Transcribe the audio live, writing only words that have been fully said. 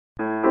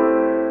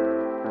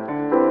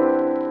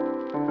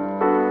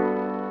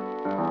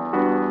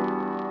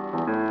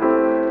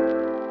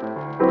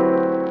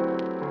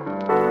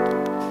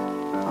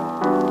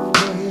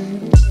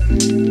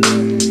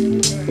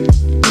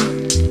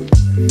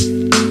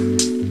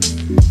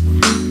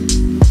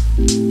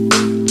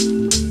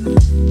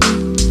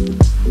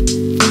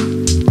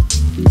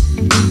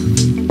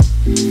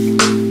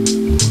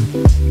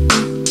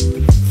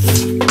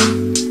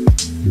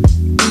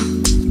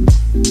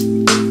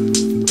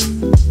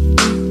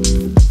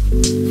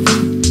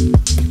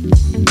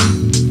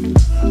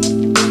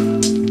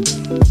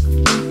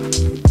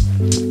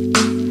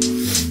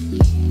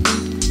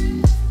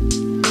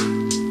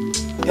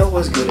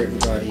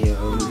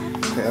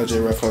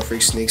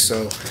basement.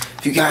 So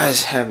if you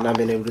guys have not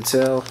been able to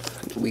tell,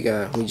 we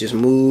just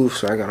moved,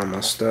 so I got all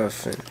my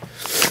stuff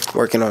and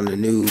working on the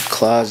new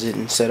closet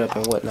and setup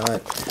and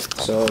whatnot.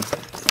 So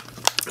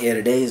yeah,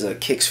 today's a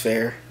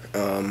Kixfair.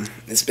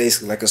 It's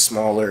basically like a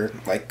smaller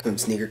like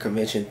sneaker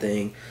convention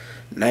thing.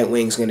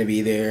 Nightwing's gonna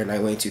be there,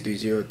 Nightwing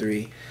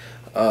 2303,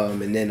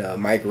 and then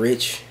Mike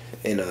Rich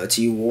and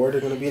T Ward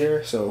are gonna be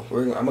there. So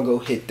I'm gonna go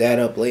hit that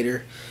up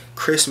later.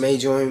 Chris may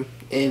join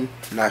in,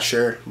 not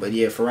sure, but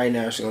yeah, for right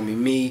now it's gonna be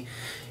me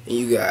and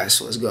you guys.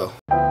 So let's go.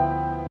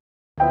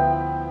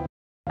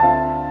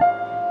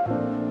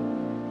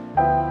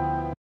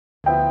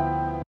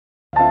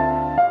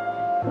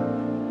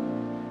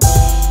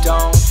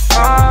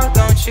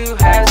 Don't you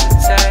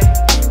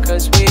hesitate,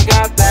 cause we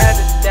got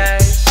better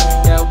days.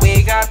 Yeah,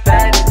 we got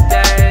better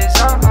days.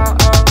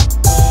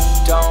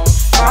 Don't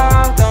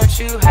fall, don't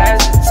you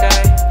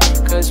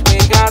hesitate, cause we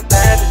got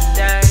better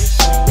days.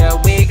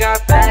 Yeah, we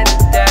got better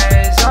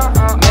days.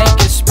 Make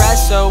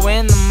espresso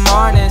in the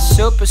morning,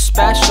 super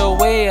special,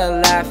 we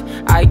a laugh.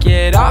 I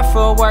get off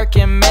of work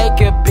and make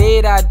a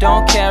beat, I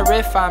don't care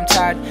if I'm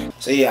tired.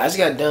 So yeah, I just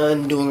got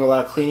done doing a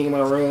lot of cleaning in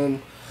my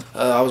room.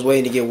 I was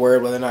waiting to get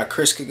word whether or not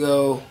Chris could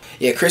go.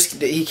 Yeah, Chris,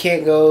 he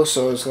can't go,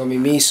 so it's going to be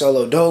me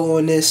solo dolo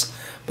on this.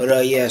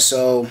 But yeah,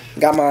 so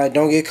got my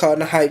Don't Get Caught in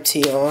the Hype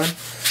tee on.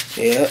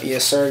 Yeah,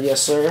 yes sir,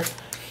 yes sir.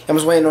 I'm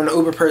just waiting on the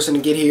Uber person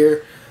to get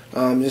here.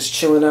 Just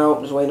chilling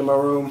out, just waiting in my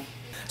room.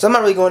 So I'm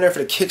not really going there for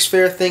the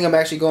Kixfair thing. I'm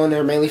actually going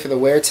there mainly for the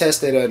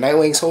Weartest that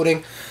Nightwing's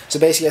holding. So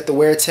basically at the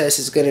Weartest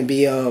it's going to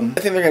be, I think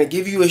they're going to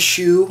give you a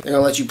shoe. They're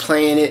going to let you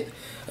play in it.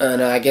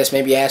 And I guess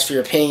maybe ask for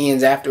your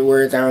opinions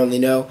afterwards. I don't really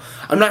know.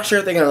 I'm not sure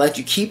if they're going to let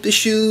you keep the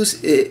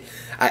shoes.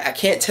 I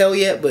can't tell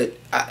yet, but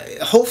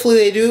hopefully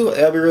they do.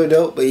 That'll be real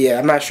dope. But yeah,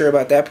 I'm not sure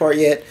about that part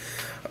yet.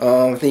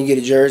 I think you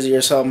get a jersey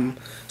or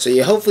something. So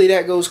yeah, hopefully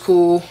that goes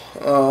cool.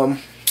 Alright,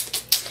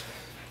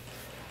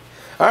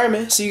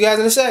 man. See you guys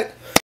in a sec.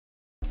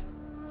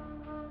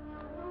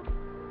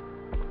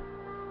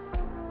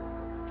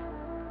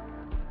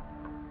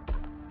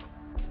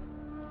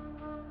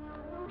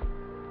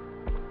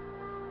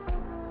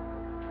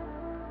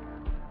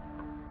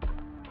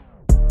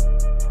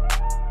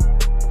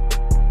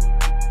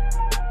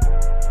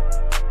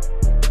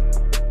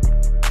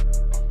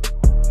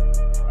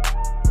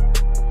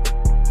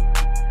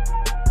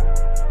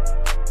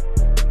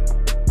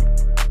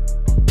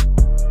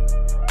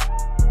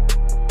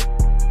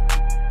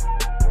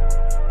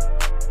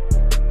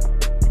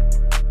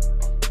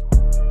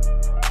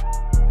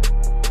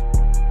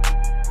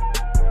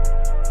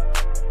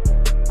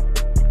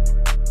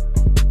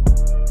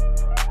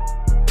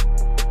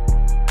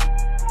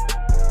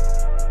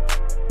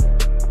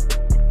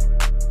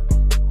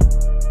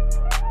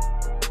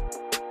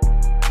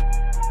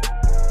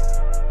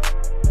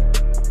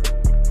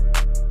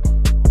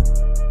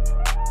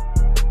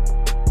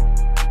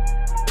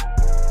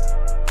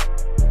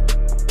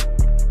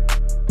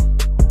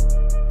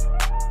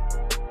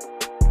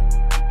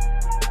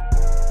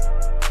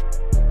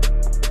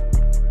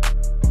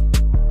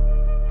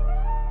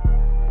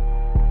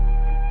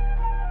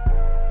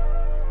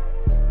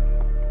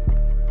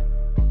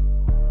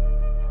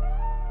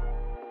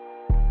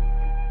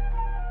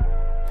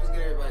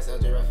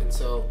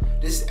 So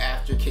this is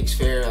after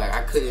Kixfair. Like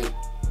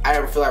I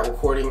didn't feel like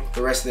recording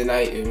the rest of the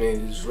night. I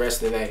mean, it was the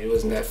rest of the night. It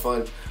wasn't that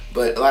fun,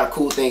 but a lot of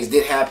cool things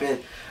did happen.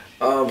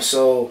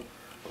 So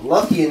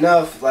lucky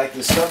enough, like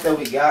the stuff that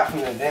we got from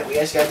the event, we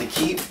actually got to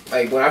keep.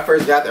 Like when I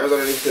first got there, I was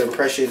underneath the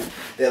impression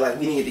that like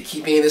we didn't get to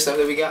keep any of the stuff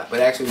that we got, but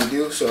actually we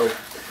do. So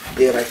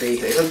yeah, like they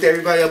hooked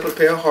everybody up with a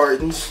pair of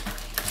Hardens.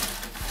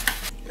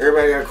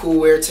 Everybody got a cool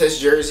Weartest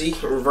jersey,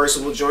 a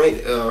reversible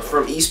joint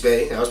from East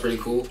Bay. That was pretty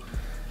cool.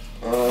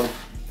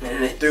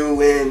 And they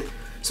threw in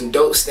some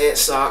dope stance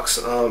socks.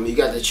 You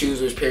got to choose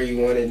which pair you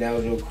wanted. That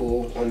was real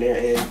cool on their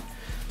end.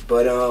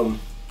 But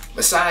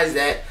besides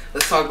that,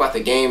 let's talk about the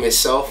game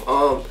itself.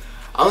 I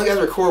only got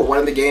to record one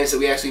of the games that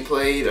we actually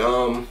played.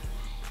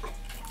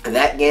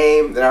 That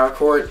game that I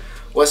recorded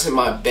wasn't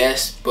my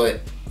best, but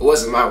it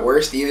wasn't my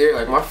worst either.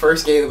 Like my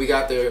first game that we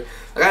got there,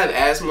 like I have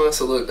asthma,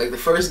 so look, like the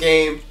first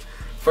game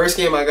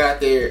I got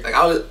there, like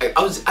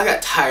I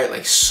got tired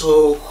like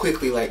so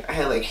quickly. Like I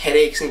had like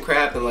headaches and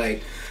crap, and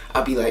like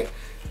I'd be like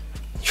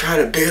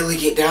trying to barely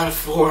get down the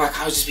floor. Like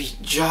I would just be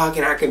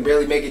jogging, I can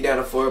barely make it down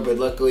the floor. But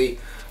luckily,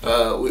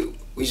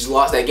 we just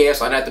lost that game,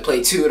 so I didn't have to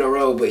play 2 in a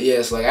row. But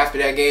yes, like after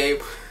that game,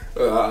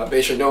 I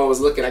made sure no one was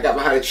looking. I got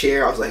behind a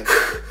chair. I was like,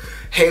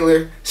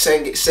 Haler,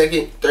 second,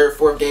 third,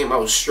 fourth game, I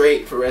was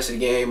straight for the rest of the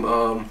game.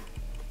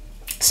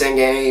 Second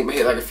game, I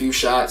hit like a few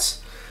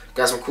shots,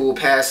 got some cool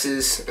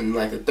passes, and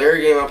like the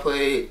third game I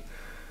played,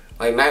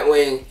 like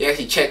Nightwing, he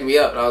actually checked me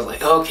up, and I was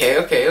like, okay,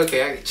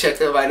 I got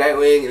checked up by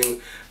Nightwing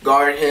and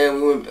guarded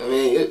him. We went, I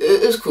mean,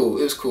 it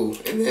was cool,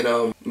 And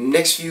then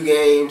next few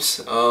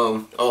games,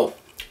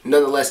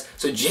 nonetheless,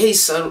 so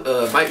Jay's son,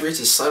 Mike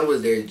Rich's son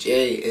was there,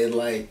 Jay, and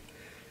like,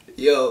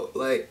 yo,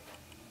 like,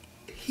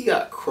 he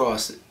got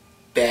crossed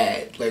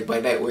bad, like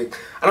by Nightwing.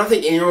 I don't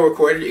think anyone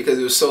recorded it because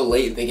it was so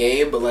late in the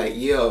game, but like,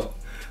 yo,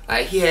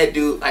 Like he had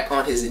dude like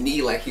on his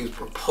knee like he was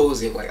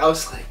proposing. Like I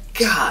was like,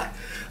 God.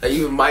 Like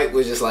even Mike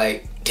was just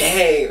like,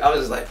 dang. I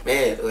was just like,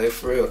 man, like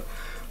for real.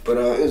 But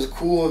it was a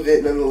cool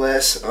event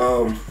nonetheless.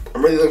 I'm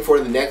really looking forward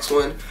to the next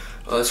one.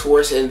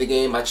 Towards the end of the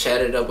game, I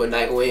chatted up with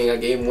Nightwing. I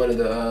gave him one of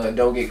the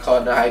Don't Get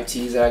Caught in the Hype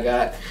tees that I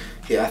got.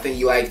 Yeah, I think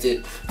he liked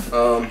it.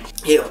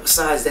 Yeah,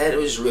 besides that, it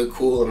was really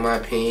cool in my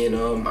opinion.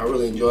 I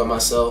really enjoyed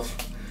myself.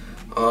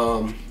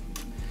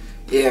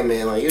 Yeah,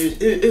 man, like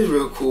it was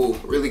real cool,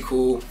 really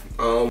cool.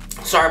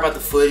 Sorry about the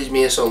footage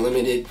being so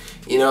limited,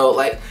 you know,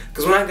 like,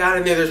 cause when I got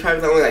in there, there's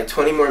probably only like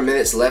 20 more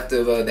minutes left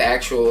of the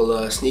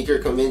actual sneaker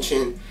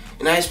convention,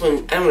 and I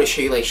don't want to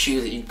show you like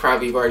shoes that you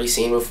probably have already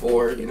seen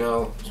before, you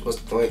know. So what's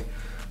the point?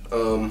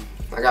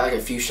 I got like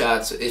a few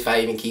shots. If I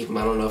even keep them,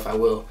 I don't know if I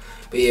will.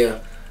 But yeah,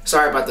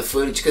 sorry about the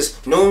footage,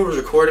 because no one was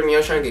recording me. I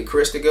was trying to get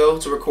Chris to go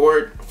to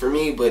record for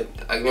me, but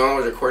like no one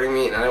was recording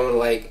me, and I don't want to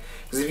like,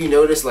 because if you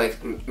notice,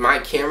 like my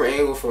camera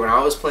angle for when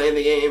I was playing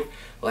the game,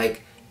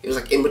 like it was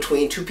like in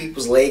between two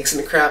people's legs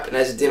and the crap, and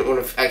I just didn't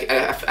want to.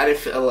 I didn't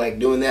feel like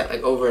doing that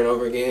like over and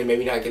over again.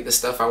 Maybe not get the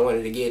stuff I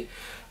wanted to get,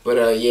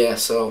 but yeah.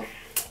 So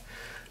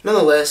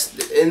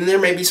nonetheless, and there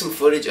may be some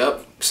footage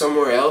up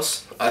somewhere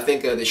else. I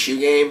think the shoe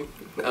game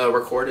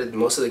recorded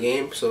most of the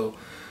game, so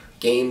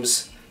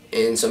games.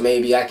 And so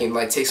maybe I can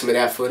like take some of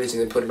that footage and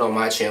then put it on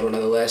my channel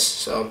nonetheless.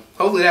 So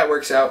hopefully that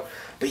works out.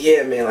 But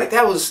yeah, man, like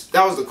that was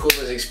the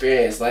coolest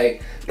experience.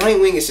 Like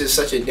Nightwing is just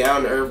such a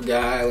down to earth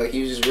guy. Like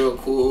he was just real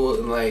cool,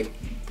 and like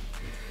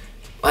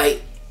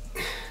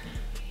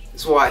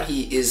that's why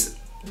he is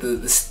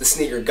the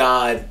sneaker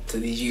god to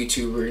these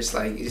YouTubers.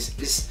 Like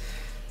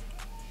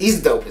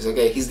he's the dopest.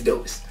 Okay, he's the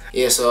dopest.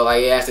 Yeah. So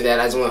like after that,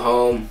 I just went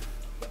home.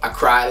 I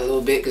cried a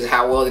little bit because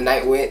how well the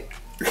night went.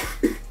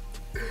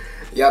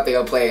 Y'all think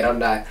I'm playing, I'm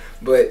not.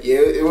 But yeah,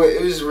 it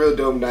was a real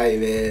dope night,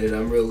 man, and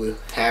I'm really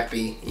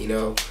happy, you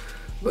know.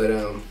 But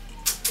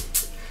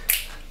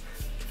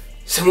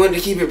so I wanted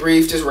to keep it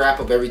brief, just wrap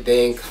up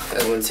everything.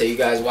 I want to tell you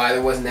guys why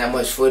there wasn't that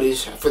much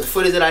footage. For the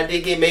footage that I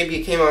did get, maybe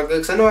it came out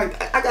good, because I know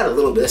I got a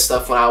little bit of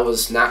stuff when I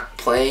was not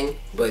playing,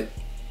 but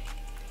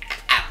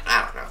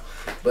I don't know.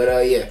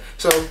 But yeah,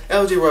 so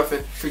LJ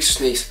Ruffin, Freaks or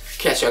Sneaks,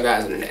 catch y'all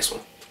guys in the next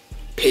one.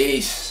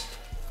 Peace.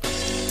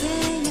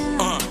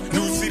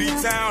 New city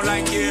town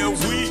like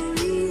every week.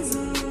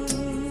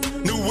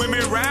 New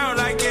women round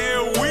like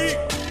every week.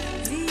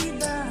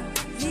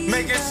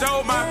 Making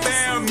sure my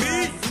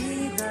family.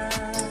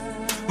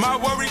 My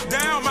worries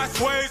down, my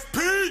sways